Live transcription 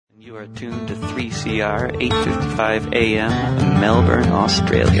You are tuned to 3CR 8:55 AM, Melbourne,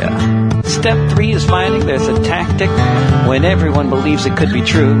 Australia. Step 3 is finding there's a tactic when everyone believes it could be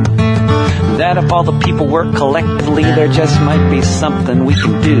true. That if all the people work collectively, there just might be something we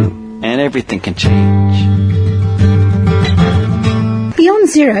can do, and everything can change. Beyond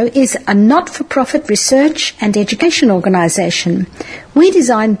Zero is a not-for-profit research and education organisation. We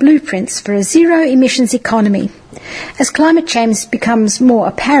design blueprints for a zero-emissions economy. As climate change becomes more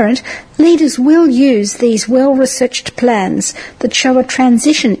apparent, leaders will use these well-researched plans that show a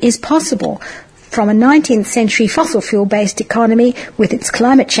transition is possible from a 19th century fossil fuel-based economy with its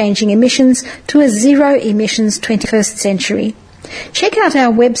climate-changing emissions to a zero-emissions 21st century. Check out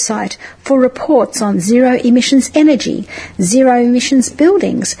our website for reports on zero-emissions energy, zero-emissions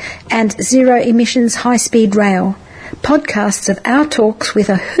buildings, and zero-emissions high-speed rail. Podcasts of our talks with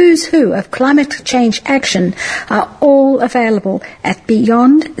a who's who of climate change action are all available at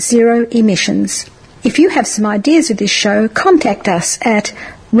Beyond Zero Emissions. If you have some ideas of this show, contact us at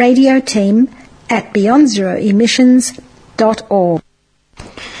radioteam@beyondzeroemissions.org.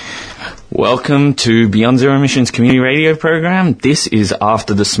 Welcome to Beyond Zero Emissions Community Radio Program. This is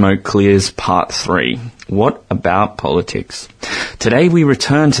After the Smoke Clears Part 3. What about politics? Today we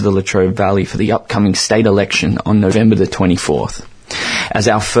return to the Latrobe Valley for the upcoming state election on November the 24th. As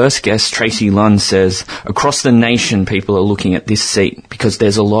our first guest, Tracy Lund, says, across the nation people are looking at this seat because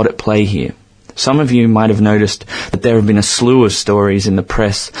there's a lot at play here. Some of you might have noticed that there have been a slew of stories in the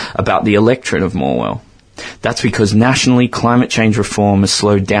press about the electorate of Morwell. That's because nationally climate change reform has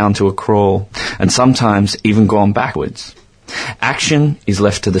slowed down to a crawl and sometimes even gone backwards. Action is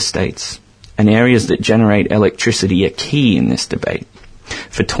left to the states, and areas that generate electricity are key in this debate.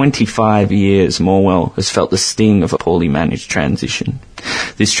 For 25 years, Morwell has felt the sting of a poorly managed transition.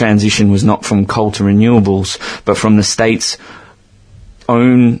 This transition was not from coal to renewables, but from the state's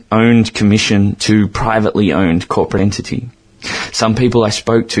owned commission to privately owned corporate entity. Some people I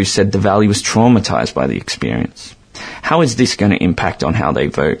spoke to said the Valley was traumatised by the experience. How is this going to impact on how they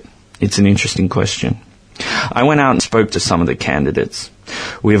vote? It's an interesting question. I went out and spoke to some of the candidates.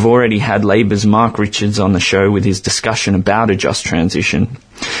 We have already had Labor's Mark Richards on the show with his discussion about a just transition.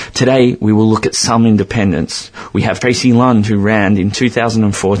 Today we will look at some independents. We have Tracy Lund, who ran in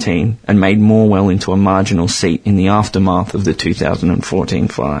 2014 and made Morwell into a marginal seat in the aftermath of the 2014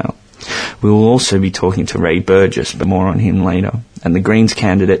 fire. We will also be talking to Ray Burgess, but more on him later, and the Greens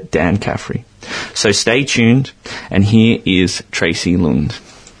candidate Dan Caffrey. So stay tuned, and here is Tracy Lund.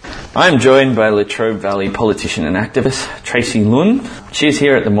 I'm joined by Latrobe Valley politician and activist Tracy Lund. She's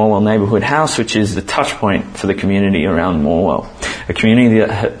here at the Morwell Neighbourhood House, which is the touch point for the community around Morwell, a community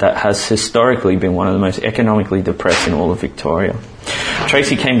that has historically been one of the most economically depressed in all of Victoria.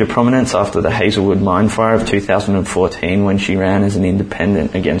 Tracy came to prominence after the Hazelwood mine fire of 2014 when she ran as an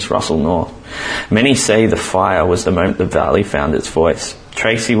independent against Russell North. Many say the fire was the moment the Valley found its voice.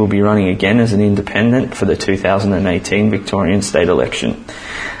 Tracy will be running again as an independent for the 2018 Victorian state election.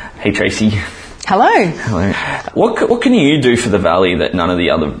 Hey Tracy. Hello. Hello. What can you do for the Valley that none of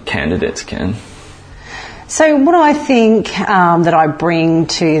the other candidates can? So what I think that I bring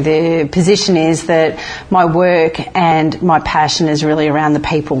to the position is that my work and my passion is really around the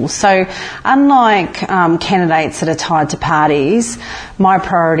people. So unlike candidates that are tied to parties, my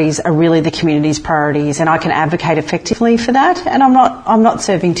priorities are really the community's priorities, and I can advocate effectively for that, and I'm not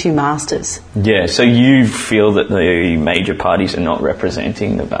serving two masters. Yeah, so you feel that the major parties are not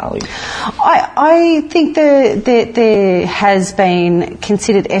representing the Valley? I think that there has been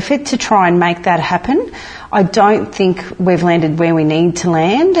considered effort to try and make that happen. I don't think we've landed where we need to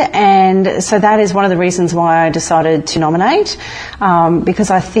land, and so that is one of the reasons why I decided to nominate,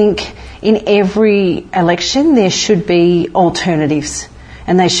 because I think in every election there should be alternatives,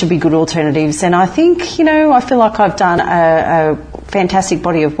 and they should be good alternatives. And I think, I feel like I've done a fantastic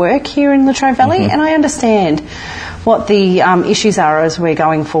body of work here in Latrobe Valley, and I understand what the issues are as we're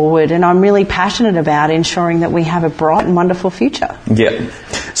going forward, and I'm really passionate about ensuring that we have a bright and wonderful future. Yeah.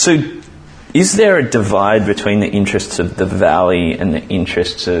 So is there a divide between the interests of the Valley and the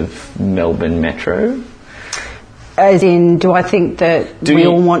interests of Melbourne Metro? As in, do I think that we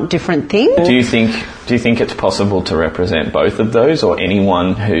all want different things? Do you think it's possible to represent both of those, or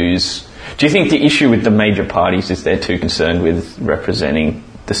anyone who's... Do you think the issue with the major parties is they're too concerned with representing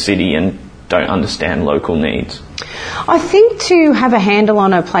the city and don't understand local needs? I think to have a handle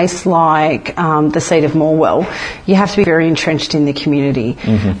on a place like the seat of Morwell, you have to be very entrenched in the community.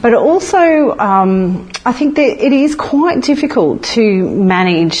 But also, I think that it is quite difficult to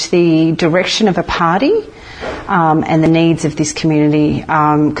manage the direction of a party and the needs of this community.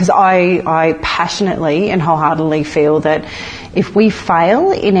 Because I passionately and wholeheartedly feel that if we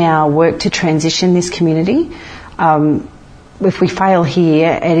fail in our work to transition this community, if we fail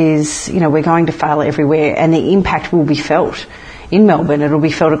here, it is, we're going to fail everywhere, and the impact will be felt in Melbourne. It'll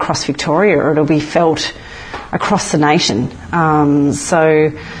be felt across Victoria. It'll be felt across the nation.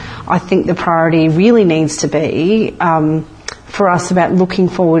 So I think the priority really needs to be for us about looking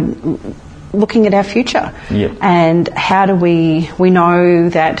at our future. Yep. And how do we know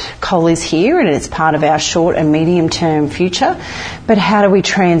that coal is here and it's part of our short and medium term future, but how do we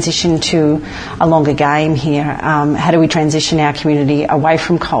transition to a longer game here? How do we transition our community away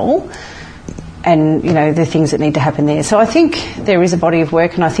from coal? And, the things that need to happen there. So I think there is a body of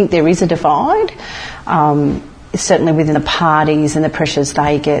work, and I think there is a divide, certainly within the parties and the pressures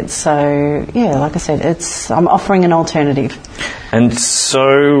they get. So, like I said, I'm offering an alternative. And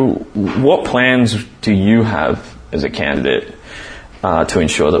so what plans do you have as a candidate to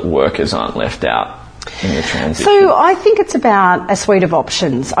ensure that workers aren't left out in the transition? So I think it's about a suite of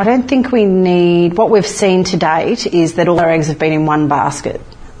options. I don't think we need... What we've seen to date is that all our eggs have been in one basket.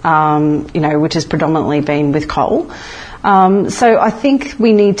 Which has predominantly been with coal. So I think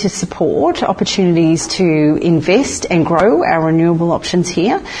we need to support opportunities to invest and grow our renewable options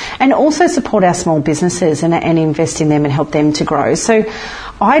here, and also support our small businesses and invest in them and help them to grow. So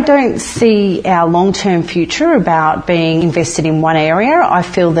I don't see our long-term future about being invested in one area. I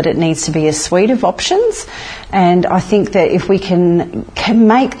feel that it needs to be a suite of options, and I think that if we can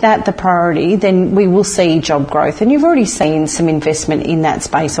make that the priority, then we will see job growth. And you've already seen some investment in that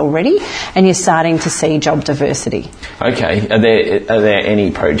space already, and you're starting to see job diversity. Okay. Are there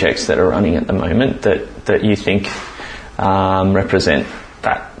any projects that are running at the moment that you think represent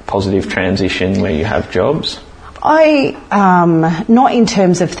that positive transition where you have jobs? Not in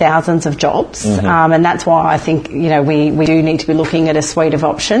terms of thousands of jobs, and that's why I think, we do need to be looking at a suite of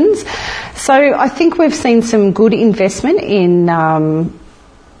options. So I think we've seen some good investment in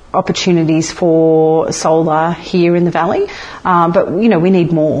opportunities for solar here in the valley, but we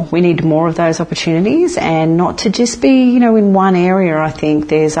need more. We need more of those opportunities, and not to just be in one area. I think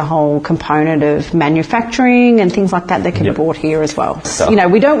there's a whole component of manufacturing and things like that can be brought here as well. So,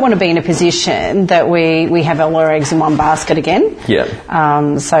 we don't want to be in a position that we have all our eggs in one basket again.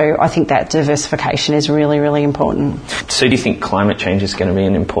 So I think that diversification is really, really important. So do you think climate change is going to be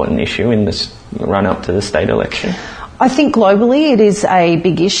an important issue in this run up to the state election? I think globally it is a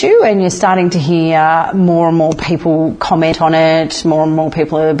big issue, and you're starting to hear more and more people comment on it, more and more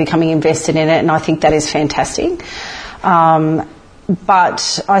people are becoming invested in it, and I think that is fantastic.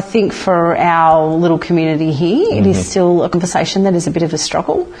 But I think for our little community here, it is still a conversation that is a bit of a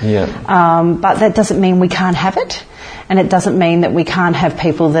struggle. But that doesn't mean we can't have it, and it doesn't mean that we can't have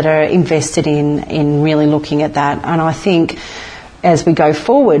people that are invested in really looking at that. And I think as we go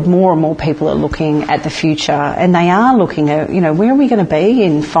forward, more and more people are looking at the future, and they are looking at, where are we going to be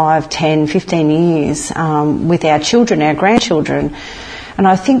in 5, 10, 15 years with our children, our grandchildren. And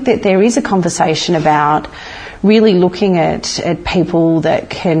I think that there is a conversation about really looking at people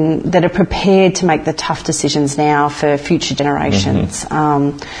that are prepared to make the tough decisions now for future generations.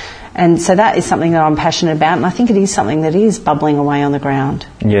 And so that is something that I'm passionate about, and I think it is something that is bubbling away on the ground.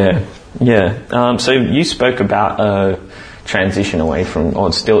 So you spoke about transition away from,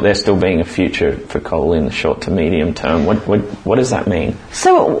 there still being a future for coal in the short to medium term. What does that mean?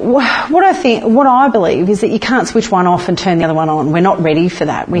 So what I believe is that you can't switch one off and turn the other one on. We're not ready for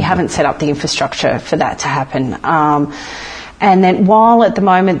that. We haven't set up the infrastructure for that to happen. And then while at the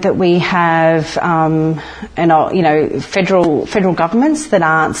moment that we have, federal governments that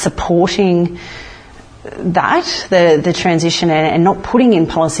aren't supporting the transition and not putting in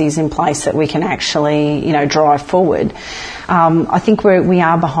policies in place that we can actually, drive forward, I think we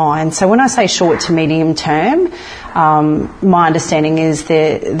are behind. So when I say short to medium term, my understanding is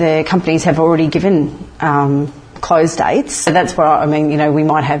the companies have already given close dates. So that's where, we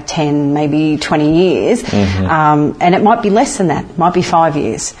might have 10, maybe 20 years, and it might be less than that. It might be 5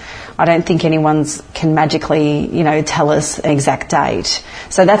 years. I don't think anyone can magically, tell us an exact date.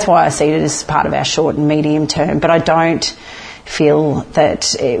 So that's why I see it as part of our short and medium term. But I don't feel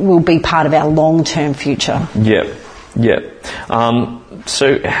that it will be part of our long-term future.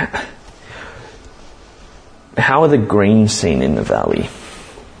 So how are the Greens seen in the valley?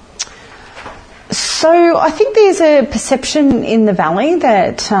 So I think there's a perception in the valley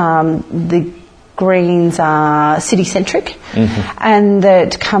that the Greens are city-centric, and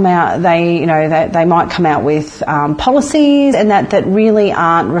that they might come out with policies and that really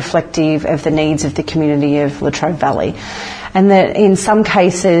aren't reflective of the needs of the community of Latrobe Valley, and that in some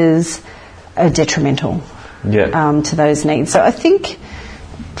cases are detrimental. to those needs. So I think,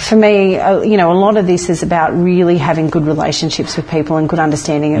 for me, a lot of this is about really having good relationships with people and good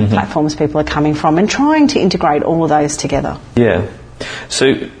understanding of platforms people are coming from, and trying to integrate all of those together. Yeah.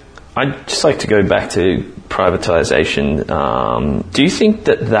 So I'd just like to go back to privatisation. Do you think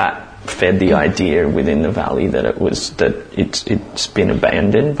that fed the idea within the Valley that it's been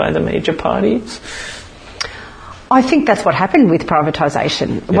abandoned by the major parties? I think that's what happened with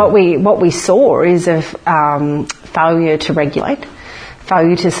privatisation. Yeah. What we saw is a failure to regulate,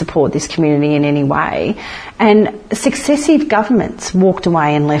 failure to support this community in any way, and successive governments walked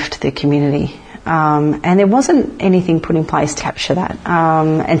away and left the community. And there wasn't anything put in place to capture that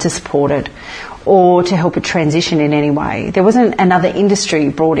and to support it, or to help it transition in any way. There wasn't another industry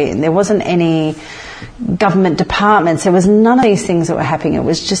brought in. There wasn't any government departments. There was none of these things that were happening. It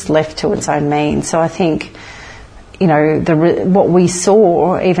was just left to its own means. So I think, what we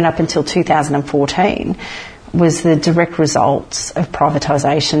saw even up until 2014 was the direct results of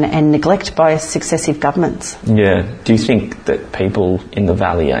privatisation and neglect by successive governments. Yeah. Do you think that people in the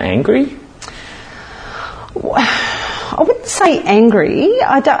Valley are angry? I wouldn't say angry.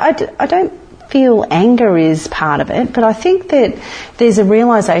 I don't feel anger is part of it, but I think that there's a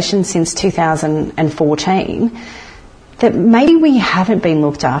realisation since 2014 that maybe we haven't been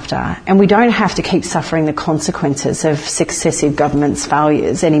looked after, and we don't have to keep suffering the consequences of successive governments'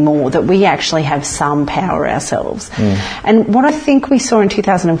 failures anymore, that we actually have some power ourselves. And what I think we saw in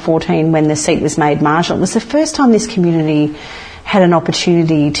 2014 when the seat was made marginal was the first time this community had an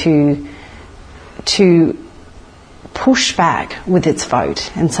opportunity to push back with its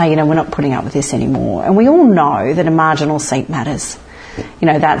vote and say, we're not putting up with this anymore. And we all know that a marginal seat matters.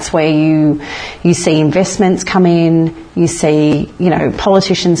 That's where you see investments come in, you see,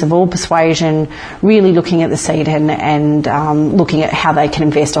 politicians of all persuasion really looking at the seat and looking at how they can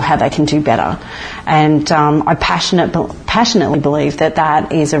invest or how they can do better. And I passionately believe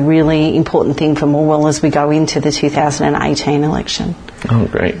that is a really important thing for Morwell as we go into the 2018 election. Oh,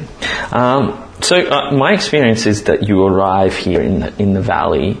 great. So my experience is that you arrive here in the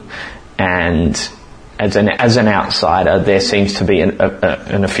Valley, and as an outsider, there seems to be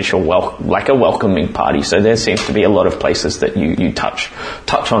an official like a welcoming party. So there seems to be a lot of places that you touch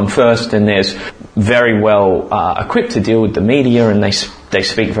on first, and there's very well equipped to deal with the media, and they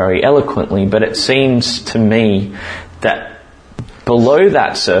speak very eloquently. But it seems to me that below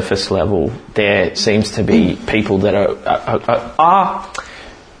that surface level, there seems to be people that are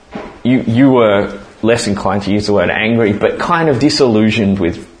you were less inclined to use the word angry, but kind of disillusioned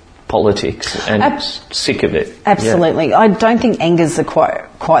with politics and sick of it. Absolutely. Yeah. I don't think anger is quite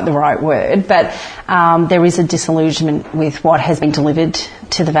the right word, but there is a disillusionment with what has been delivered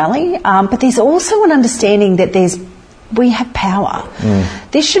to the Valley. But there's also an understanding that we have power.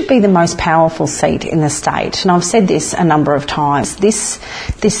 This should be the most powerful seat in the state. And I've said this a number of times. This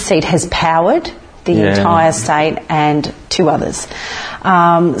seat has powered the entire state and two others.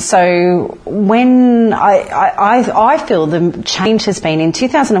 So when I feel the change has been in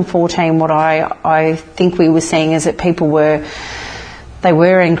 2014, what I think we were seeing is that people were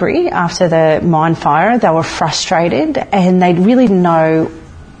angry after the mine fire. They were frustrated, and they really didn't know,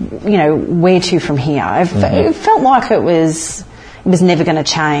 where to from here. It felt like it was never going to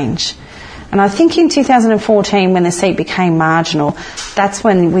change. And I think in 2014, when the seat became marginal, that's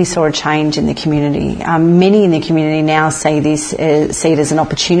when we saw a change in the community. Many in the community now see this seat as an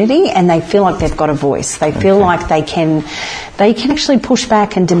opportunity, and they feel like they've got a voice. They feel like they can actually push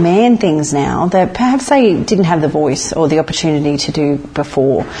back and demand things now that perhaps they didn't have the voice or the opportunity to do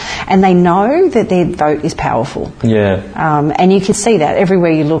before. And they know that their vote is powerful. Yeah. And you can see that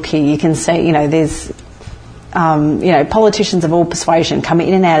everywhere you look here. You can see, there's politicians of all persuasion come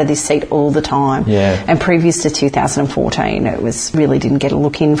in and out of this seat all the time. Yeah. And previous to 2014, it really didn't get a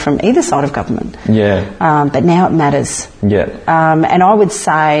look in from either side of government. Yeah. But now it matters. Yeah. And I would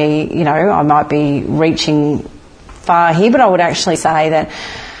say, I might be reaching far here, but I would actually say that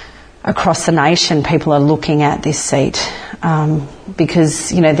across the nation, people are looking at this seat because,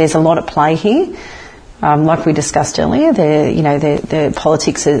 there's a lot at play here. Like we discussed earlier, the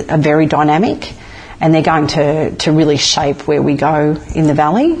politics are very dynamic. And they're going to really shape where we go in the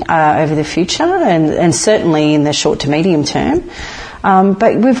Valley over the future, and certainly in the short to medium term.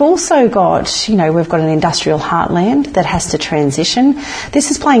 But we've also got, we've got an industrial heartland that has to transition.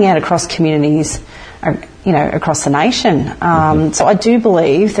 This is playing out across communities, across the nation. So I do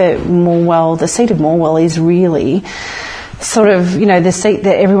believe that Morwell, the seat of Morwell, is really sort of, the seat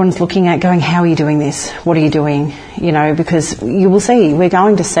that everyone's looking at going, how are you doing this? What are you doing? Because we're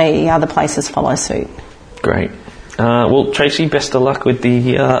going to see other places follow suit. Great. Well, Tracy, best of luck with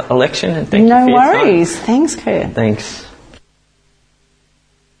the election, and thank you for your time. No worries. Thanks, Kurt. Thanks.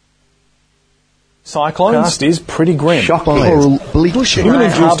 Cyclones is pretty grim. Shock fires, bleaching,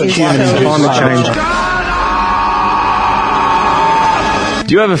 Human-induced climate change.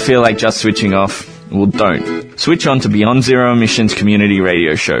 Do you ever feel like just switching off? Well, don't. Switch on to Beyond Zero Emissions Community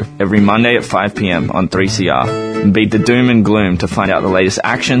Radio Show every Monday at 5 p.m. on 3CR and beat the doom and gloom to find out the latest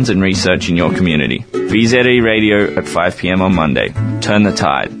actions and research in your community. VZE Radio at 5 p.m. on Monday. Turn the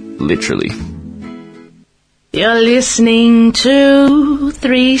tide, literally. You're listening to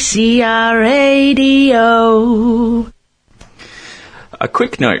 3CR Radio. A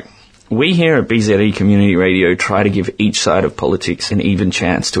quick note. We here at BZE Community Radio try to give each side of politics an even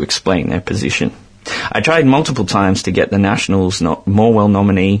chance to explain their position. I tried multiple times to get the Nationals' Morwell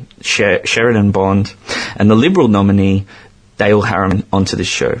nominee, Sheridan Bond, and the Liberal nominee, Dale Harriman, onto this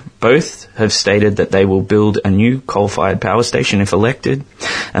show. Both have stated that they will build a new coal-fired power station if elected,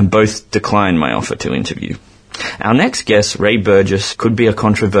 and both declined my offer to interview. Our next guest, Ray Burgess, could be a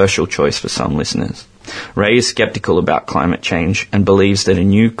controversial choice for some listeners. Ray is sceptical about climate change and believes that a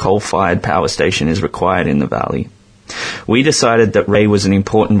new coal-fired power station is required in the Valley. We decided that Ray was an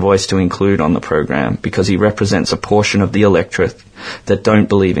important voice to include on the program because he represents a portion of the electorate that don't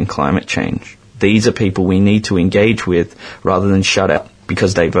believe in climate change. These are people we need to engage with rather than shut out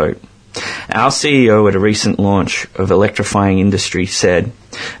because they vote. Our CEO at a recent launch of Electrifying Industry said,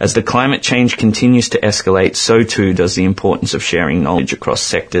 "As the climate change continues to escalate, so too does the importance of sharing knowledge across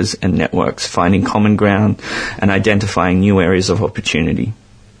sectors and networks, finding common ground and identifying new areas of opportunity."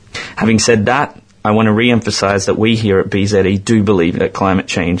 Having said that, I want to re-emphasize that we here at BZE do believe that climate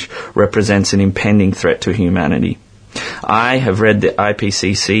change represents an impending threat to humanity. I have read the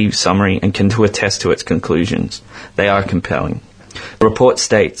IPCC summary and can attest to its conclusions. They are compelling. The report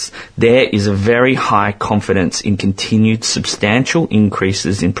states, there is a very high confidence in continued substantial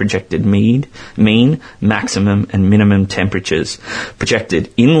increases in projected mean, maximum and minimum temperatures,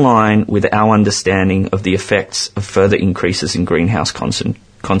 projected in line with our understanding of the effects of further increases in greenhouse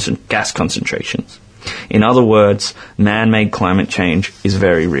gas concentrations. In other words, man-made climate change is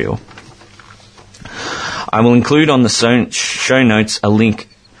very real. I will include on the show notes a link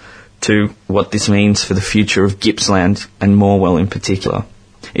to what this means for the future of Gippsland and Morwell in particular.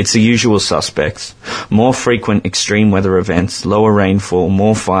 It's the usual suspects. More frequent extreme weather events, lower rainfall,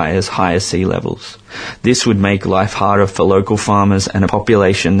 more fires, higher sea levels. This would make life harder for local farmers and a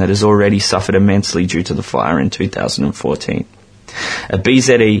population that has already suffered immensely due to the fire in 2014. At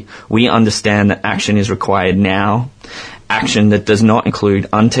BZE, we understand that action is required now, action that does not include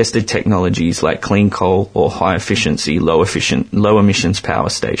untested technologies like clean coal or high-efficiency, low-emissions power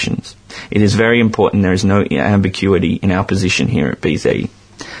stations. It is very important there is no ambiguity in our position here at BZE.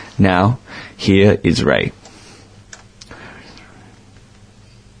 Now, here is Ray.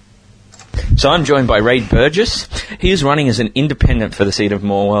 So I'm joined by Ray Burgess. He is running as an independent for the seat of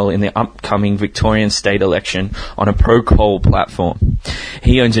Morwell in the upcoming Victorian state election on a pro-coal platform.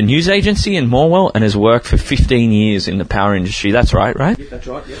 He owns a news agency in Morwell and has worked for 15 years in the power industry. That's right, Ray? Yep, that's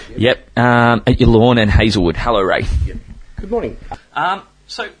right, yep. Yep, at your lawn and Hazelwood. Hello, Ray. Yep. Good morning.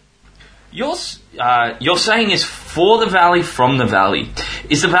 So you're saying is for the Valley, from the Valley.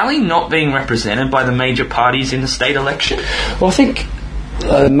 Is the Valley not being represented by the major parties in the state election? Well, I think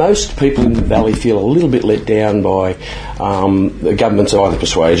most people in the Valley feel a little bit let down by the government's either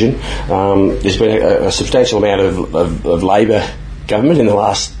persuasion. There's been a substantial amount of Labor government in the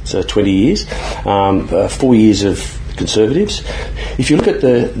last 20 years, 4 years of Conservatives. If you look at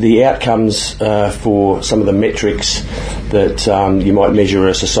the outcomes for some of the metrics that you might measure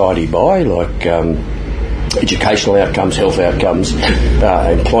a society by, like educational outcomes, health outcomes,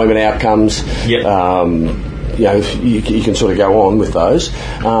 employment outcomes, yep. You can sort of go on with those.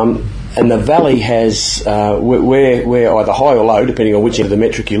 And the Valley has, we're either high or low, depending on which end of the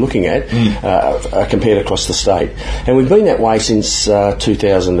metric you're looking at, compared across the state. And we've been that way since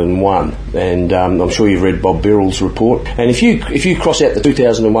 2001. And I'm sure you've read Bob Birrell's report. And if you cross out the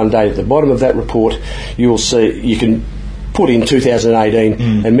 2001 date at the bottom of that report, you'll see you can put in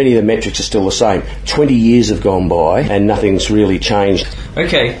 2018 and many of the metrics are still the same. 20 years have gone by and nothing's really changed.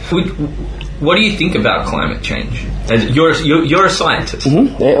 Okay. What do you think about climate change? You're a scientist.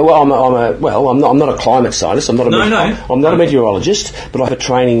 Mm-hmm. Yeah, well, I'm not a climate scientist. I'm not a meteorologist, but I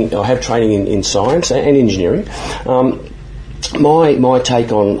have training in science and engineering. My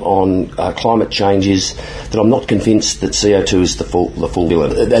take on climate change is that I'm not convinced that CO2 is the full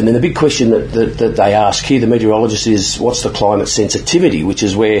villain. And then the big question that they ask here, the meteorologists, is what's the climate sensitivity, which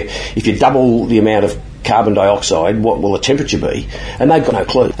is where if you double the amount of carbon dioxide, what will the temperature be? And they've got no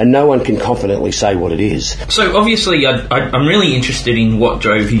clue. And no one can confidently say what it is. So obviously I'm really interested in what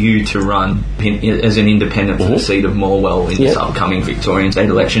drove you to run as an independent for the seat of Morwell in this upcoming Victorian state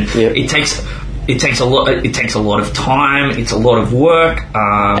election. Yep. It takes a lot of time. It's a lot of work.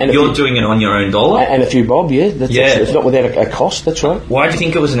 You're doing it on your own dollar and a few bob. It's not without a cost. That's right. Why do you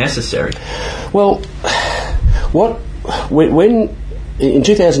think it was necessary? Well, when in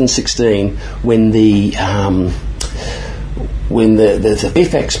 2016, when the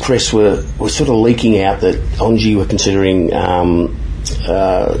Fairfax press were sort of leaking out that Ongi were considering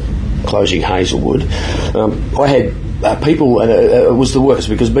closing Hazelwood, I had people, and it was the workers,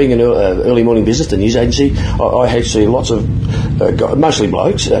 because being an early morning business, the news agency, I had to see lots of, mostly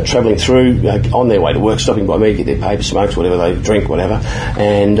blokes, travelling through on their way to work, stopping by me, get their paper smokes, whatever they drink, whatever,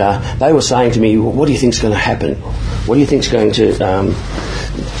 and they were saying to me, what do you think's going to happen? What do you think's going to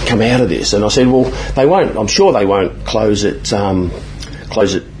come out of this? And I said, well, they won't. I'm sure they won't close it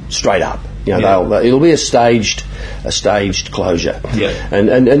straight up. It'll be a staged closure. Yeah.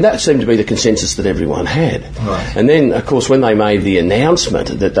 And that seemed to be the consensus that everyone had. Right. And then, of course, when they made the announcement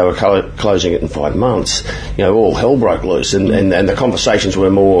that they were closing it in 5 months, all hell broke loose, and the conversations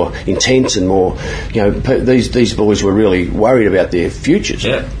were more intense and more, these boys were really worried about their futures.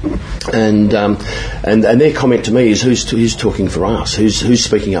 Yeah. And their comment to me is, who's talking for us? Who's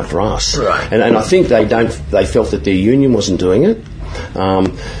speaking up for us? Right. And I think they felt that their union wasn't doing it.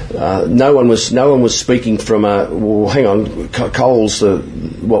 No one was speaking from hang on, coal's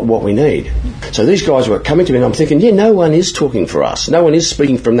what we need. So these guys were coming to me, and I'm thinking, no one is talking for us. No one is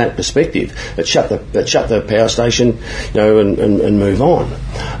speaking from that perspective. Let's shut the power station, and move on.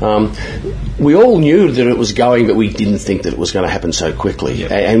 We all knew that it was going, but we didn't think that it was going to happen so quickly.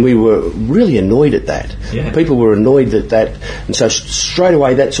 Yep. And we were really annoyed at that. Yeah. People were annoyed at that, and so straight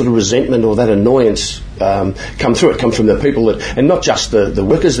away that sort of resentment or that annoyance come through. It come from the people that, and not just the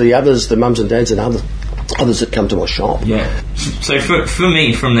workers, the others, the mums and dads and others that come to my shop. Yeah. So for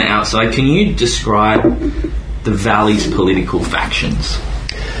me, from the outside, can you describe the Valley's political factions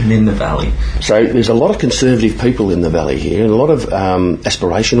in the Valley? So there's a lot of conservative people in the Valley here, and a lot of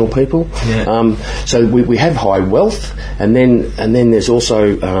aspirational people. Yeah. So we have high wealth, and then there's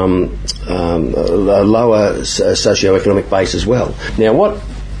also a lower socioeconomic base as well. Now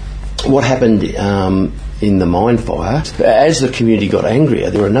what happened in the mine fire, as the community got angrier,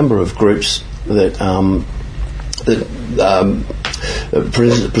 there were a number of groups that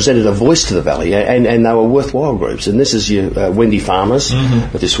presented a voice to the Valley, and they were worthwhile groups. And this is your Wendy Farmers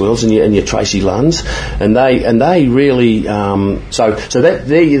of this world, and your Tracy Lunds, and they really so that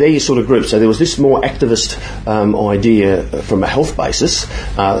they're your sort of groups. So there was this more activist idea from a health basis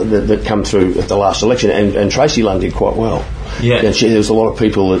that come through at the last election, and Tracy Lund did quite well. Yeah, and there was a lot of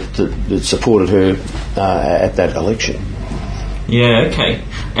people that supported her at that election. Yeah, okay.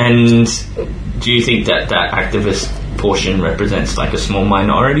 And do you think that activist portion represents like a small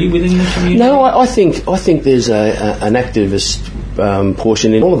minority within the community? No, I think there's an activist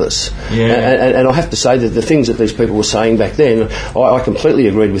portion in all of us. Yeah. And I have to say that the things that these people were saying back then, I completely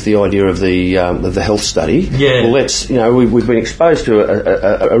agreed with the idea of the health study. Yeah. Well, we've been exposed to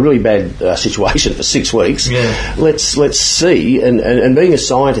a really bad situation for 6 weeks. Yeah. Let's see. And being a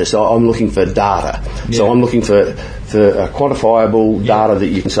scientist, I'm looking for data. Yeah. So I'm looking for quantifiable data that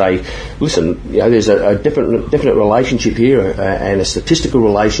you can say, listen, there's a definite relationship here, and a statistical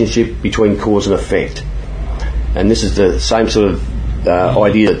relationship between cause and effect. And this is the same sort of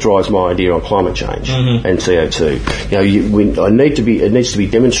idea that drives my idea on climate change and CO2. It needs to be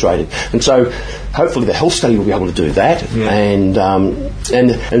demonstrated, and so hopefully the health study will be able to do that, and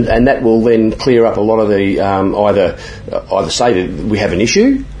that will then clear up a lot of the either say that we have an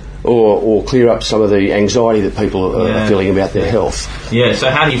issue, or clear up some of the anxiety that people are feeling about their health. Yeah. So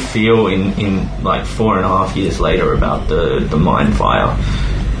how do you feel in like 4.5 years later about the mine fire?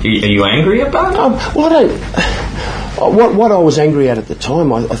 Are you angry about it? Well, I don't. What I was angry at the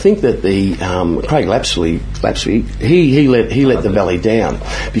time, I think that the Craig Lapsley, he let the Valley down,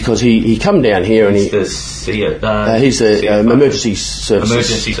 because he come down here and he's the Emergency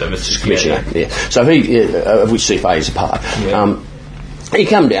Services Commissioner. Yeah. So of which CFA is a part. Yeah. He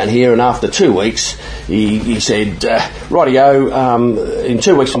come down here, and after 2 weeks, he said, rightio, in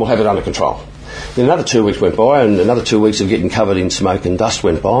 2 weeks we'll have it under control. Then another 2 weeks went by, and another 2 weeks of getting covered in smoke and dust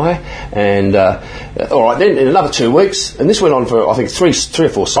went by, and all right, then in another 2 weeks, and this went on for I think three or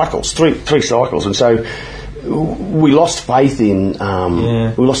four cycles, three cycles, and so we lost faith in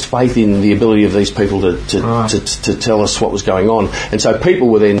the ability of these people to tell us what was going on, and so people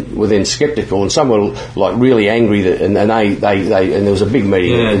were then sceptical, and some were like really angry that, and they there was a big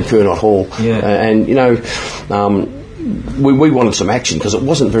meeting in Kernot Hall, and we wanted some action because it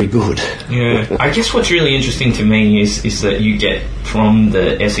wasn't very good. Yeah, I guess what's really interesting to me is that you get from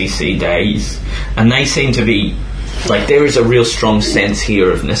the SEC days, and they seem to be like there is a real strong sense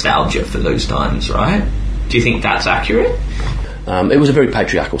here of nostalgia for those times, right? Do you think that's accurate? It was a very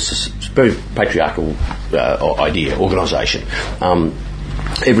patriarchal idea, organisation.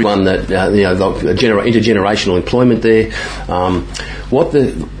 Everyone that intergenerational employment there. What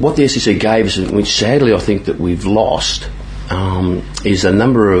the SEC gave us, which sadly I think that we've lost, is a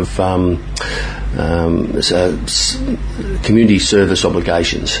number of community service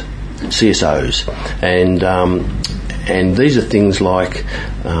obligations, CSOs, and these are things like.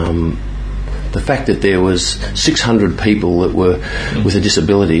 The fact that there was 600 people that were with a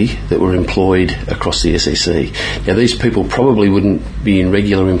disability that were employed across the SEC. Now, these people probably wouldn't be in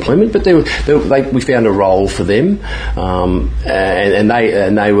regular employment, but we found a role for them, and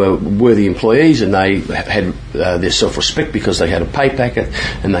they were worthy employees, and they had their self-respect because they had a pay packet,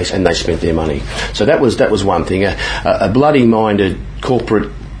 and they spent their money. So that was one thing. A bloody-minded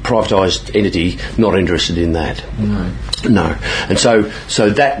corporate privatised entity not interested in that. No. And so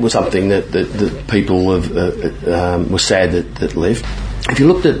that was something that people were sad that left. If you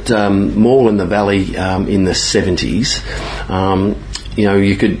looked at Mall in the Valley in the 70s,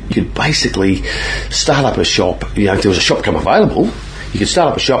 you could basically start up a shop. If there was a shop come available, you could start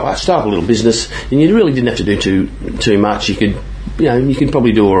up a shop, start up a little business, and you really didn't have to do too much. You could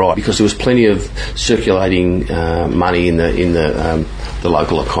probably do all right because there was plenty of circulating money in the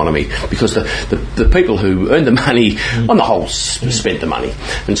local economy, because the people who earned the money on the whole spent the money,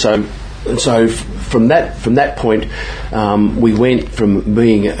 and so from that point we went from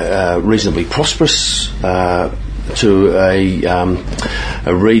being reasonably prosperous to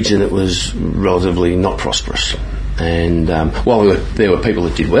a region that was relatively not prosperous. And while there were people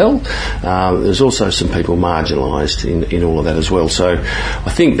that did well, there's also some people marginalised in all of that as well. So I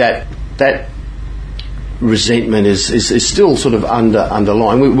think that resentment is still sort of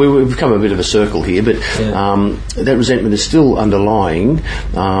underlying. We've come a bit of a circle here, but that resentment is still underlying.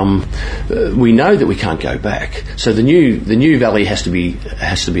 We know that we can't go back. So the new valley has to be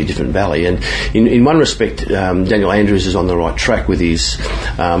a different valley. And in one respect, Daniel Andrews is on the right track with his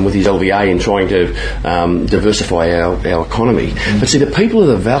LVA in trying to diversify our economy. But see, the people of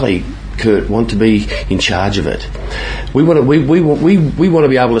the valley, Kurt, want to be in charge of it. We want to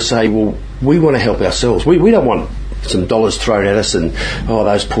be able to say, well, we want to help ourselves. We don't want some dollars thrown at us and,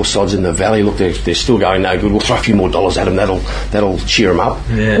 those poor sods in the valley, look, they're still going no good, we'll throw a few more dollars at them, that'll cheer them up.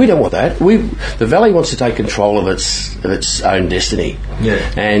 Yeah. We don't want that. The valley wants to take control of its own destiny. Yeah.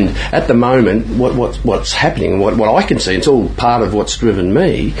 And at the moment, what's happening, what I can see, it's all part of what's driven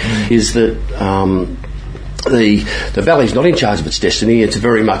me, is that the valley's not in charge of its destiny. It's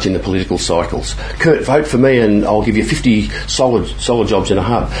very much in the political cycles. Kurt, vote for me and I'll give you 50 solid jobs in a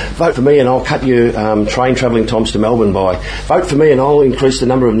hub. Vote for me and I'll cut your train travelling times to Melbourne by. Vote for me and I'll increase the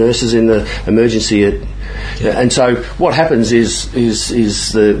number of nurses in the emergency and so what happens is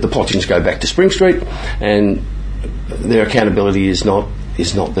the politicians go back to Spring Street and their accountability is not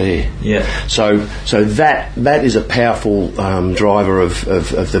there. Yeah. So that is a powerful driver of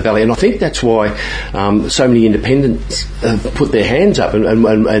the valley, and I think that's why so many independents have put their hands up,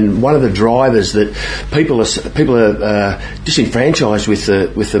 and one of the drivers that people are disenfranchised with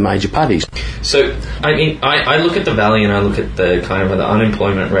the major parties. So I mean, I look at the valley and I look at the kind of the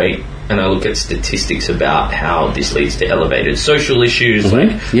unemployment rate. And I look at statistics about how this leads to elevated social issues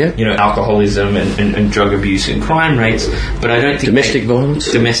like alcoholism and drug abuse and crime rates, but I don't think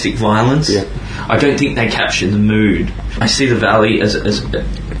domestic violence. Yeah. I don't think they capture the mood. I see the valley as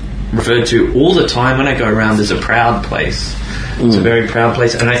referred to all the time when I go around as a proud place. It's a very proud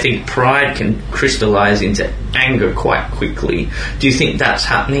place, and I think pride can crystallise into anger quite quickly. Do you think that's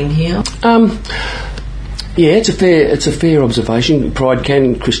happening here? Yeah, it's a fair observation. Pride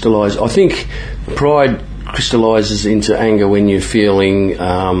can crystallise. I think pride crystallises into anger when you're feeling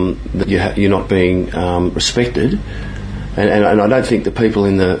that you're not being respected, and I don't think the people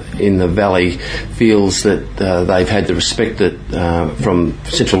in the valley feels that they've had the respect that from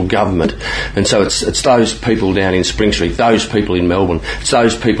central government, and so it's those people down in Spring Street, those people in Melbourne, it's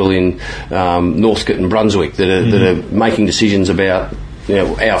those people in Northcote and Brunswick that are making decisions about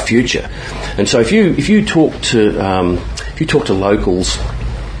our future. And so if you talk to locals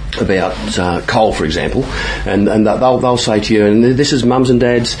about coal, for example, and they'll say to you, and this is mums and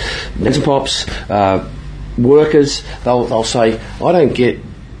dads and pops, workers, they'll say, I don't get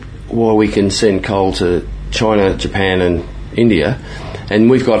why we can send coal to China, Japan and India, and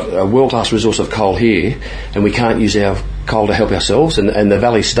we've got a world-class resource of coal here, and we can't use our coal to help ourselves, and the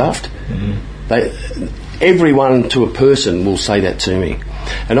valley's stuffed. Everyone to a person will say that to me.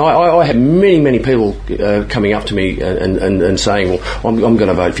 And I had many people coming up to me and saying, well, I'm going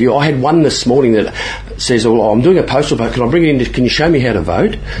to vote for you. I had one this morning that says, well, I'm doing a postal vote, can I bring it in, can you show me how to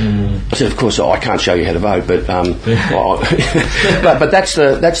vote? I said, of course, I can't show you how to vote, but but that's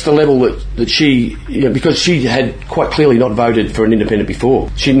the level that she, because she had quite clearly not voted for an independent before.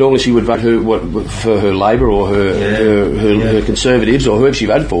 She would vote for her Labor or her Conservatives or whoever she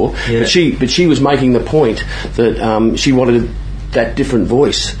voted for, but she was making the point that she wanted that different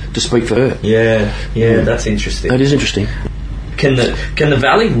voice to speak for her. That's interesting. That is interesting. Can the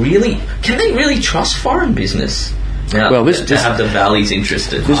Valley really trust foreign business? Now, to have the Valley's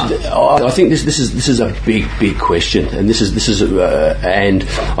interested. I think this is a big question, and this is and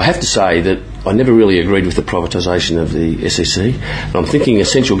I have to say that I never really agreed with the privatisation of the SEC. And I'm thinking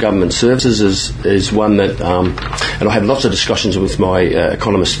essential government services is one that, and I had lots of discussions with my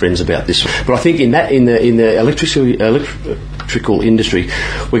economist friends about this. But I think in the electrical industry,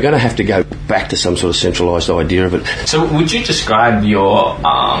 we're going to have to go back to some sort of centralised idea of it. So, would you describe your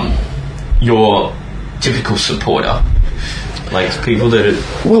typical supporter, like people that are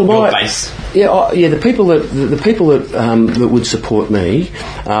your base? The people that would support me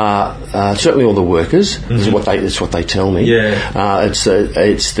are certainly all the workers. It's what they tell me. It's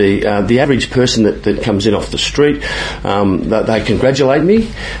the average person that comes in off the street. They congratulate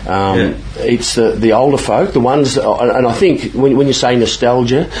me. It's the older folk, the ones, and I think when you say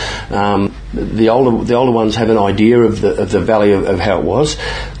nostalgia, the older ones have an idea of the valley of how it was.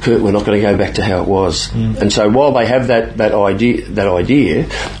 Kurt, we're not going to go back to how it was. And so while they have that idea,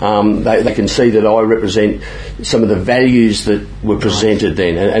 they can see that I represent some of the values that were presented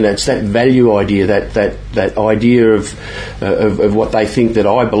then, and it's that value idea, that idea of what they think that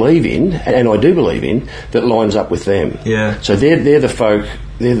I believe in, and I do believe in, that lines up with them. So they're the folk.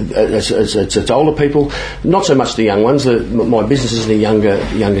 It's older people, not so much the young ones. My business is in a younger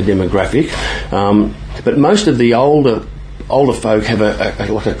demographic, but most of the older folk have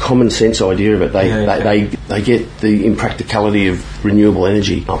a common sense idea of it. They get the impracticality of renewable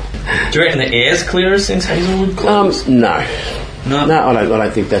energy. Do you reckon the air's clearer since Hazelwood closed? No, I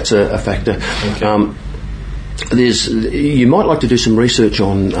don't think that's a factor. Okay. You might like to do some research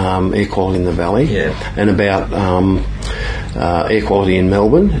on air quality in the valley and about air quality in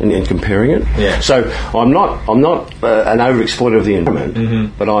Melbourne and comparing it. So I'm not an overexploiter of the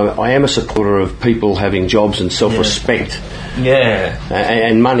environment, but I am a supporter of people having jobs and self-respect.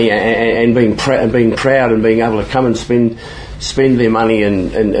 And money and being proud and being able to come and spend their money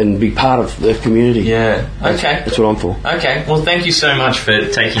and be part of the community. Okay. That's what I'm for. Okay. Well, thank you so much for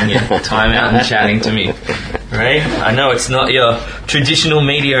taking your time out and chatting to me. Right? I know it's not your traditional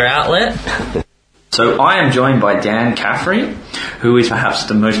media outlet. So I am joined by Dan Caffrey, who is perhaps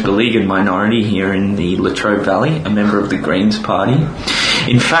the most beleaguered minority here in the Latrobe Valley, a member of the Greens Party.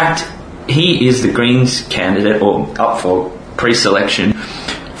 In fact, he is the Greens candidate, or up for pre-selection,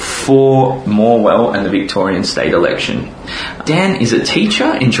 for Morwell and the Victorian state election. Dan is a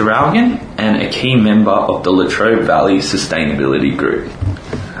teacher in Traralgon and a key member of the Latrobe Valley Sustainability Group.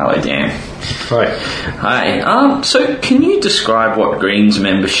 Hello, Dan. Hi. So can you describe what Greens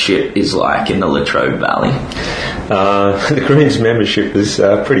membership is like in the Latrobe Valley? The Greens membership is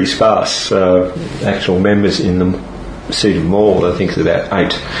pretty sparse. Actual members in the seat of Morwell, I think, is about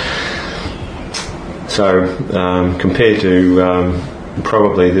 8. So compared to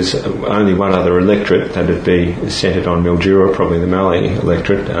probably there's only one other electorate, that'd be centred on Mildura, probably the Mallee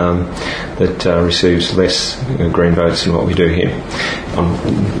electorate, that receives less Green votes than what we do here on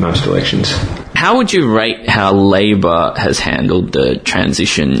most elections. How would you rate how Labor has handled the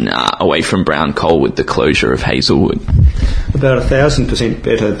transition away from brown coal with the closure of Hazelwood? About 1,000%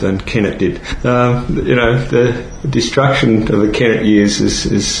 better than Kennett did. The destruction of the Kennett years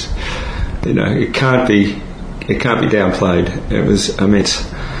is it can't be downplayed. It was immense.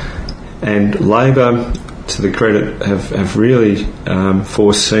 And Labor, to the credit, have really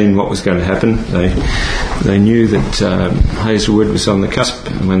foreseen what was going to happen. They knew that Hazelwood was on the cusp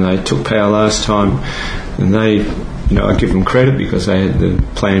when they took power last time, and I give them credit because they had the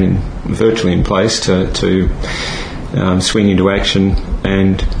plan virtually in place to swing into action.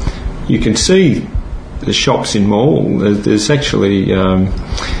 And you can see the shops in Morwell. There's actually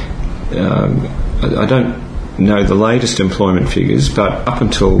I don't know the latest employment figures, but up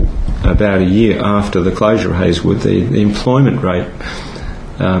until about a year after the closure of Hazelwood, the employment rate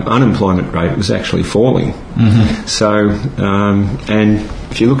unemployment rate was actually falling. So, and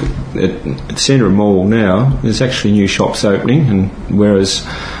if you look at the centre of Morwell now, there's actually new shops opening, and whereas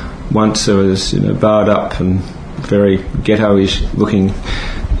once there was barred up and very ghetto-ish looking,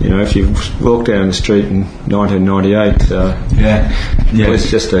 if you walked down the street in 1998, it was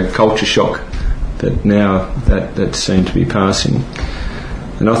just a culture shock. But now that seemed to be passing.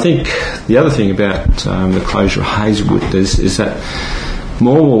 And I think the other thing about the closure of Hazelwood is that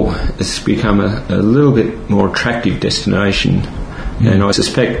Morwell has become a little bit more attractive destination, and I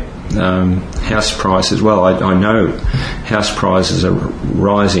suspect house prices, well, I know house prices are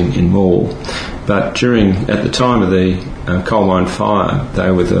rising in Morwell, but at the time of the coal mine fire,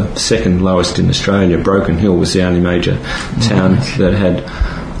 they were the second lowest in Australia. Broken Hill was the only major town that had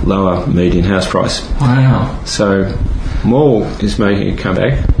lower median house price. Wow. So Morwell is making a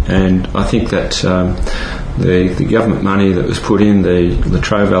comeback, and I think that the government money that was put in, the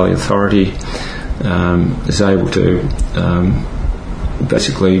Latrobe Valley Authority is able to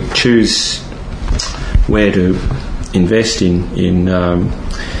basically choose where to invest in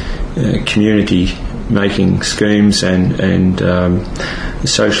community making schemes and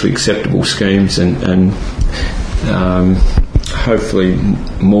socially acceptable schemes, and hopefully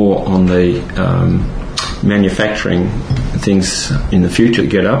more on the manufacturing things in the future to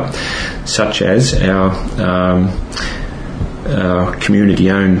get up, such as our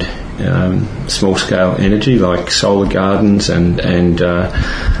community-owned small-scale energy like solar gardens and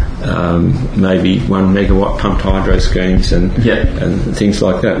maybe 1 megawatt pumped hydro schemes and things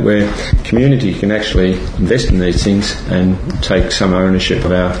like that, where community can actually invest in these things and take some ownership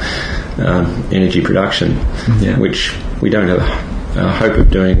of our energy production, which we don't have hope of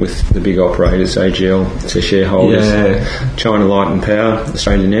doing with the big operators, AGL, the shareholders, China Light and Power,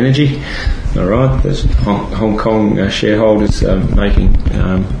 Australian Energy. All right, there's Hong Kong shareholders making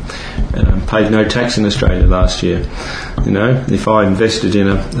paid no tax in Australia last year. If I invested in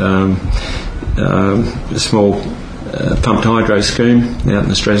a small pumped hydro scheme out in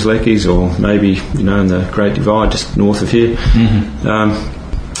the Strzelecki's, or maybe in the Great Divide just north of here,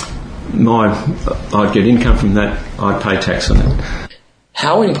 I'd get income from that. I'd pay tax on it.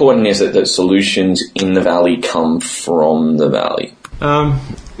 How important is it that solutions in the valley come from the valley?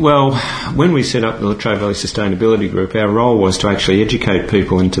 Well, when we set up the Latrobe Valley Sustainability Group, our role was to actually educate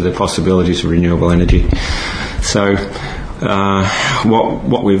people into the possibilities of renewable energy. So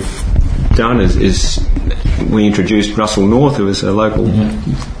what we've done is we introduced Russell North, who was a local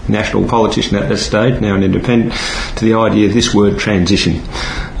national politician at that stage, now an independent, to the idea of this word transition.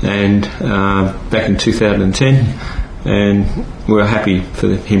 And back in 2010, and we were happy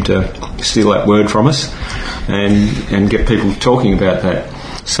for him to steal that word from us and get people talking about that.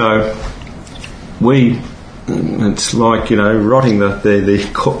 So it's like, rotting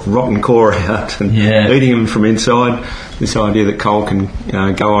the rotten core out and eating them from inside, this idea that coal can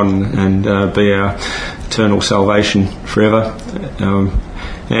go on and be our eternal salvation forever.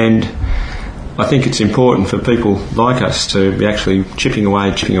 And I think it's important for people like us to be actually chipping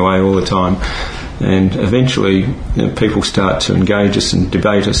away all the time, and eventually people start to engage us and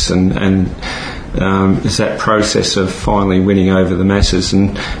debate us, and it's that process of finally winning over the masses.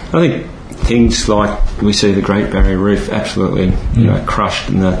 And I think things like we see the Great Barrier Reef absolutely crushed,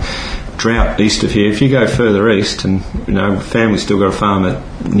 and the drought east of here. If you go further east, and family's still got a farm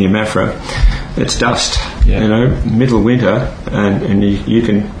near Maffra, it's dust. Middle of winter, and you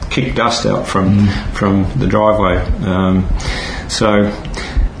can kick dust out from the driveway. So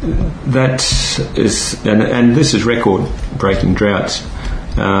that is, and this is record-breaking droughts,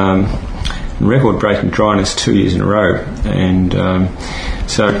 record-breaking dryness 2 years in a row, and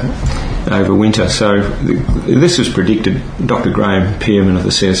so over winter. So this was predicted. Dr. Graham Pearman of the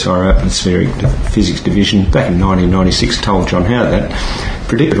CSIRO Atmospheric Physics Division back in 1996 told John Howard that,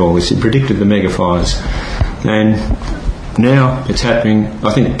 predicted all this. He predicted the mega fires, and now it's happening.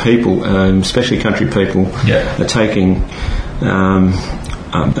 I think people, especially country people, are taking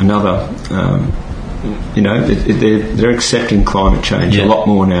another. They're accepting climate change a lot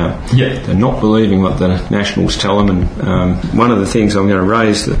more now. They're not believing what the Nationals tell them. And one of the things I'm going to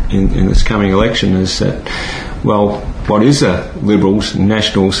raise in this coming election is that, well, what is the Liberals and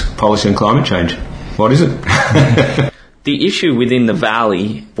Nationals' policy on climate change? What is it? The issue within the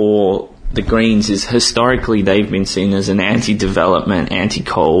valley for the Greens is historically they've been seen as an anti-development,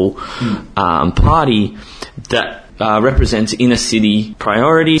 anti-coal party that represents inner city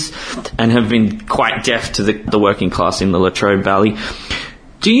priorities and have been quite deaf to the working class in the Latrobe Valley.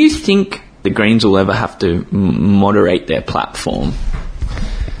 Do you think the Greens will ever have to moderate their platform?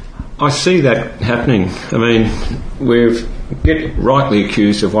 I see that happening. I mean, we've get rightly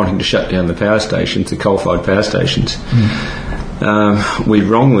accused of wanting to shut down the power stations, the coal-fired power stations. We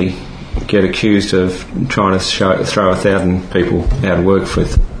wrongly get accused of trying to throw 1,000 people out of work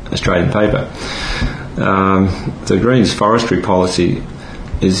with Australian paper. The Greens forestry policy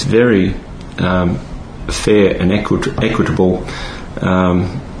is very fair and equitable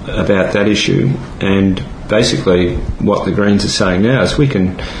about that issue, and basically what the Greens are saying now is we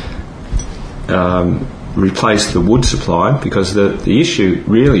can replace the wood supply, because the issue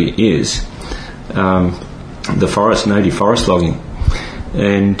really is the native forest logging.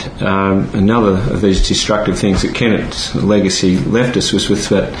 And another of these destructive things that Kennett's legacy left us was with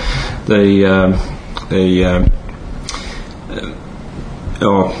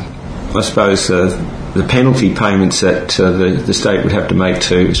the penalty payments that the state would have to make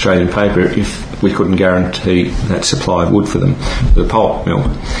to Australian paper if we couldn't guarantee that supply of wood for them, the pulp mill.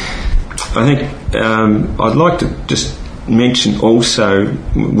 I think I'd like to just mention also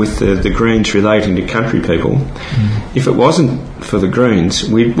with the Greens relating to country people, if it wasn't for the Greens,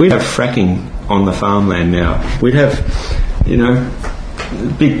 we'd have fracking on the farmland now. We'd have,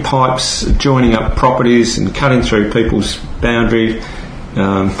 big pipes joining up properties and cutting through people's boundary,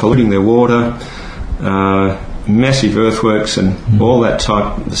 polluting their water, massive earthworks and all that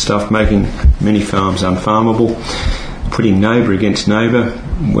type of stuff, making many farms unfarmable, putting neighbour against neighbour.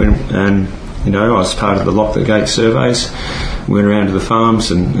 I was part of the Lock the Gate surveys, went around to the farms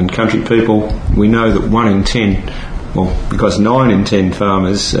and country people. We know that 1 in 10, because 9 in 10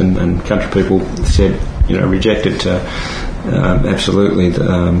 farmers and country people said, rejected absolutely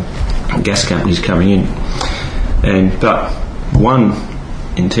the gas companies coming in. But 1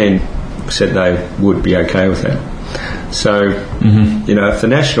 in 10 said they would be okay with that. So, if the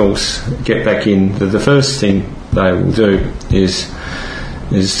Nationals get back in, the first thing they will do is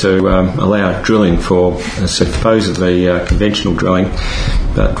to allow drilling for supposedly conventional drilling,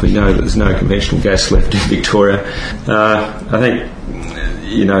 but we know that there's no conventional gas left in Victoria. I think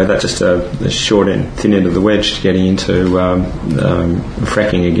that's just a short and thin end of the wedge to getting into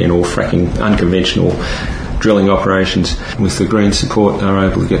fracking again, or fracking unconventional drilling operations. With the Green support, they're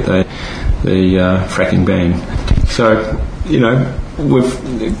able to get the fracking ban. So,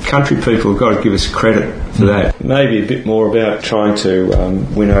 country people have got to give us credit for that. Maybe a bit more about trying to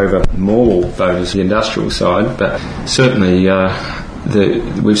win over more voters, the industrial side, but certainly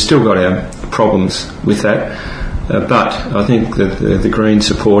we've still got our problems with that. But I think that the Greens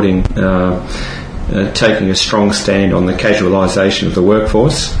supporting taking a strong stand on the casualisation of the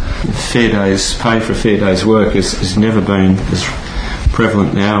workforce. Fair days, pay for a fair day's work has never been as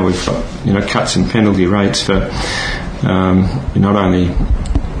prevalent now. We've got cuts in penalty rates for not only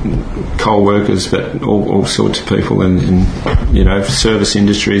coal workers but all sorts of people in service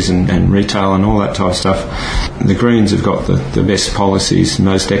industries and retail and all that type of stuff. The Greens have got the best policies,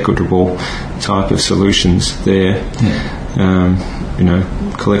 most equitable type of solutions there.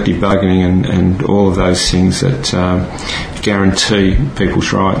 Collective bargaining and all of those things that guarantee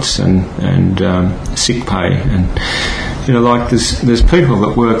people's rights and sick pay, and there's people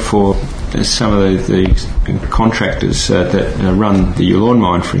that work for some of the contractors that run the Yulon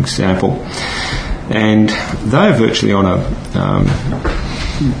mine, for example, and they're virtually on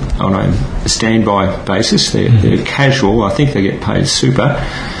a standby basis. They're casual. I think they get paid super,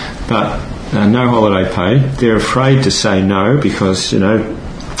 but no holiday pay. They're afraid to say no because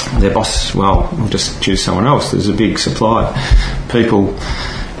their boss, we'll just choose someone else. There's a big supply of people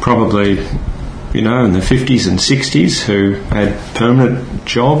probably in the 50s and 60s who had permanent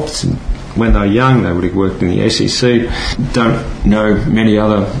jobs, and when they were young they would have worked in the SEC, don't know many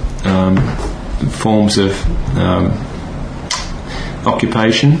other forms of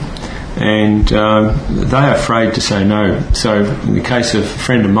occupation, and they are afraid to say no. So in the case of a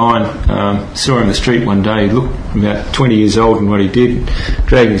friend of mine, saw him in the street one day, he looked about 20 years old, and what he did,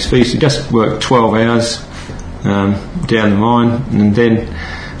 dragging his feet, he just worked 12 hours down the mine and then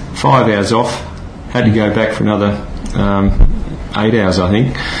 5 hours off, had to go back for another 8 hours I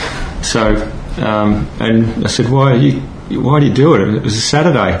think. So and I said, why do you do it? It was a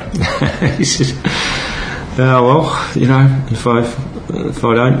Saturday. He said, if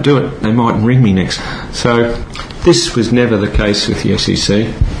I don't do it, they might ring me next. So this was never the case with the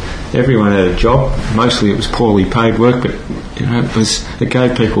SEC. Everyone had a job. Mostly it was poorly paid work, but it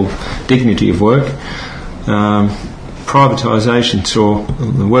gave people dignity of work. Privatisation saw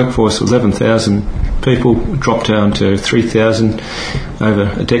the workforce of 11,000 people drop down to 3,000 over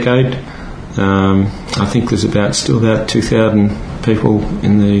a decade. I think there's still about 2,000 people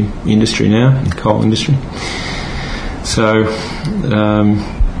in the industry now, in the coal industry. So,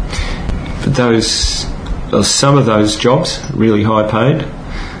 but those some of those jobs, really high paid,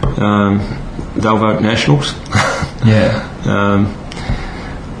 they'll vote Nationals.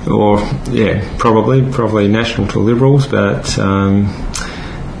 Probably National to Liberals, but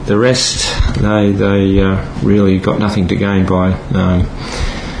the rest, they really got nothing to gain by,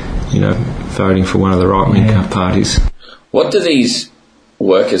 voting for one of the right-wing parties. What do these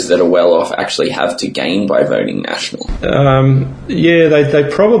workers that are well off actually have to gain by voting National? They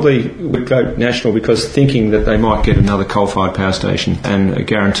probably would vote National because thinking that they might get another coal-fired power station and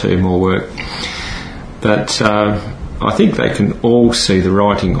guarantee more work. But I think they can all see the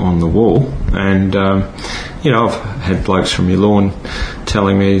writing on the wall, and I've had blokes from Yallourn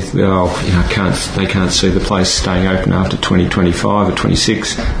telling me, they can't see the place staying open after 2025 or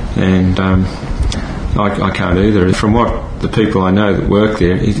 26, and I can't either. From what the people I know that work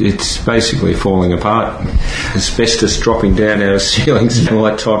there, it's basically falling apart. Asbestos dropping down our ceilings and all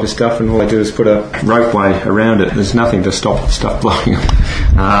that type of stuff, and all they do is put a ropeway around it. There's nothing to stop stuff blowing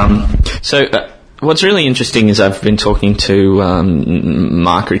up. What's really interesting is I've been talking to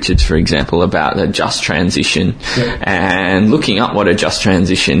Mark Richards, for example, about a just transition, and looking up what a just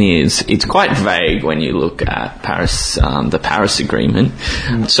transition is. It's quite vague when you look at Paris, the Paris Agreement.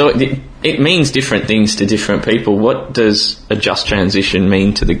 So it means different things to different people. What does a just transition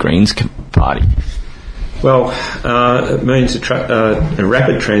mean to the Greens Party? Well, it means a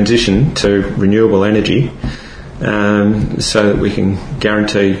rapid transition to renewable energy. So that we can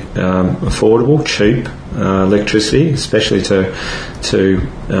guarantee affordable, cheap electricity, especially to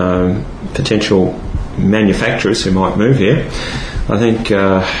potential manufacturers who might move here. I think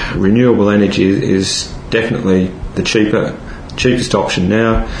renewable energy is definitely the cheapest option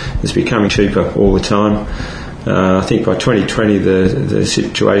now. It's becoming cheaper all the time. I think by 2020 the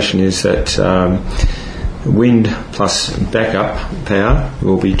situation is that wind plus backup power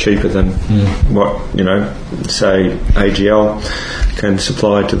will be cheaper than what, say AGL can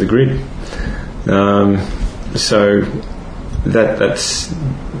supply to the grid. So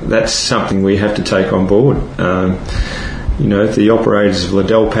that's something we have to take on board. The operators of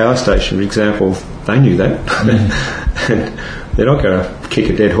Liddell Power Station, for example, they knew that. And they're not going to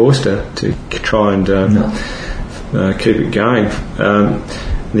kick a dead horse to try and keep it going.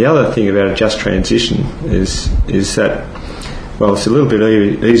 The other thing about a just transition is that, well, it's a little bit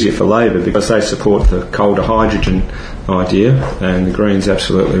easier for Labor because they support the coal to hydrogen idea, and the Greens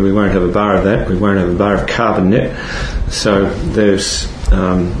absolutely, we won't have a bar of that. We won't have a bar of carbon net. So there's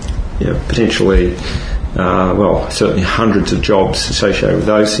potentially, certainly hundreds of jobs associated with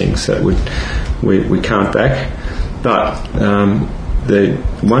those things that we can't back. But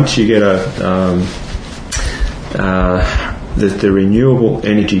once you get the renewable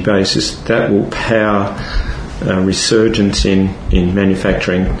energy basis, that will power resurgence in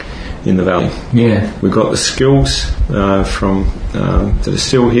manufacturing in the valley. We've got the skills that are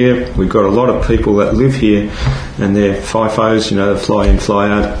still here. We've got a lot of people that live here, and they're FIFOs, they fly in, fly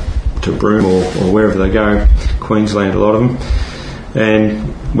out to Broome or wherever they go, Queensland, a lot of them,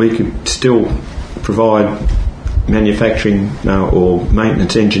 and we could still provide manufacturing or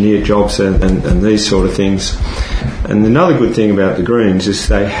maintenance engineer jobs and these sort of things. And another good thing about the Greens is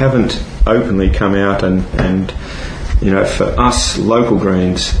they haven't openly come out and for us local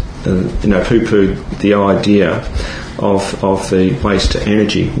Greens, poo-pooed the idea of the waste to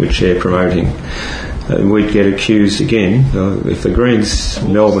energy which they're promoting. We'd get accused again if the Greens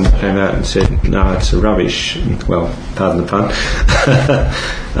Melbourne came out and said no, it's a rubbish, well, pardon the pun,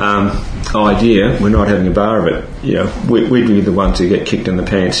 idea, we're not having a bar of it. We'd be the ones who get kicked in the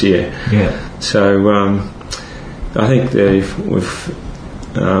pants here. So I think we've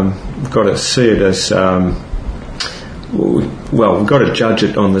got to see it as we've got to judge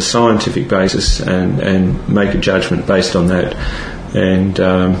it on the scientific basis and make a judgment based on that. And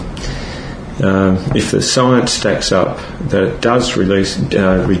if the science stacks up that it does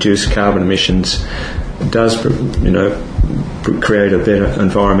reduce carbon emissions, it does create a better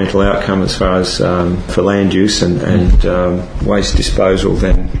environmental outcome as far as for land use and waste disposal,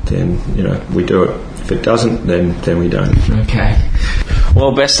 then we do it. If it doesn't, then we don't. Okay.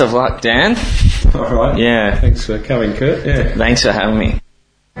 Well, best of luck, Dan. All right. Yeah. Thanks for coming, Kurt. Yeah. Thanks for having me.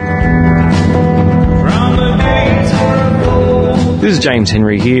 This is James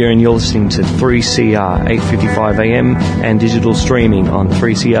Henry here, and you're listening to 3CR 8:55 AM and digital streaming on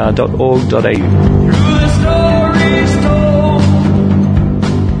 3cr.org.au.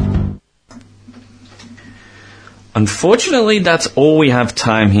 Unfortunately, that's all we have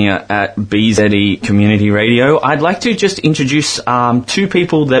time here at BZE Community Radio. I'd like to just introduce two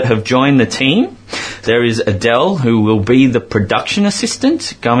people that have joined the team. There is Adele, who will be the production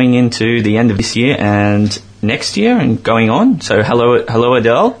assistant going into the end of this year and next year and going on. So hello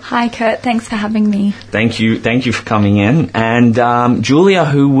Adele. Hi Kurt, thanks for having me. Thank you for coming in. And Julia,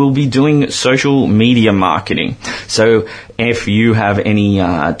 who will be doing social media marketing. So if you have any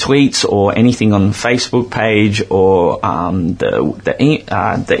tweets or anything on the Facebook page or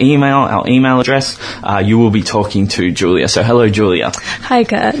the email, our email address, you will be talking to Julia. So hello Julia. Hi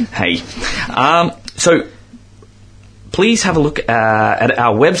Kurt. Hey. So please have a look at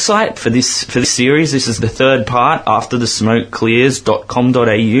our website for this series. This is the third part,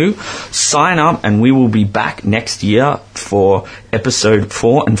 afterthesmokeclears.com.au. Sign up and we will be back next year for episode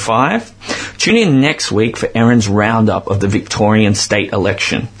 4 and 5. Tune in next week for Erin's roundup of the Victorian state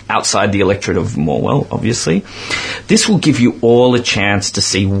election, outside the electorate of Morwell, obviously. This will give you all a chance to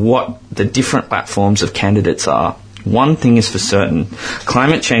see what the different platforms of candidates are. One thing is for certain,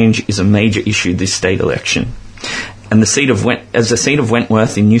 climate change is a major issue this state election. And the seat of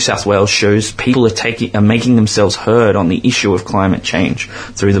Wentworth in New South Wales shows people are making themselves heard on the issue of climate change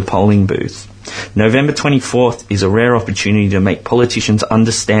through the polling booth. November 24th is a rare opportunity to make politicians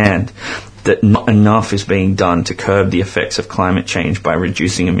understand that not enough is being done to curb the effects of climate change by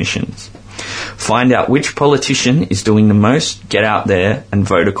reducing emissions. Find out which politician is doing the most, get out there and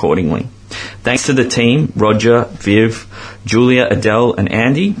vote accordingly. Thanks to the team, Roger, Viv, Julia, Adele and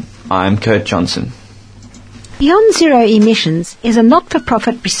Andy, I'm Kurt Johnson. Beyond Zero Emissions is a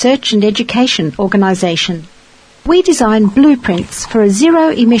not-for-profit research and education organisation. We design blueprints for a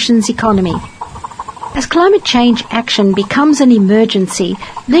zero-emissions economy. As climate change action becomes an emergency,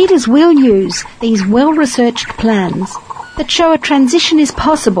 leaders will use these well-researched plans that show a transition is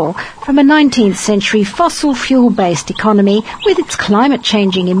possible from a 19th century fossil fuel-based economy with its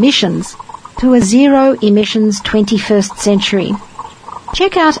climate-changing emissions to a zero-emissions 21st century.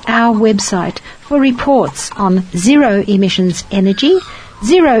 Check out our website for reports on zero-emissions energy,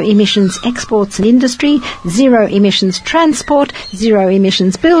 zero-emissions exports and industry, zero-emissions transport,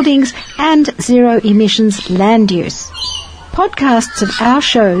 zero-emissions buildings, and zero-emissions land use. Podcasts of our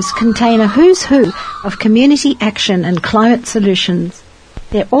shows contain a who's who of community action and climate solutions.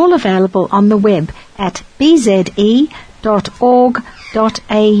 They're all available on the web at bze.org.au.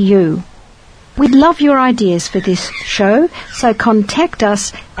 We'd love your ideas for this show, so contact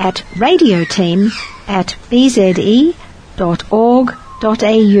us at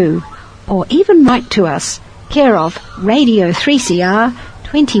radioteam@bze.org.au or even write to us, care of Radio 3CR,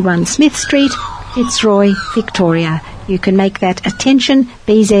 21 Smith Street, Fitzroy, Victoria. You can make that attention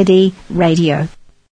BZE Radio.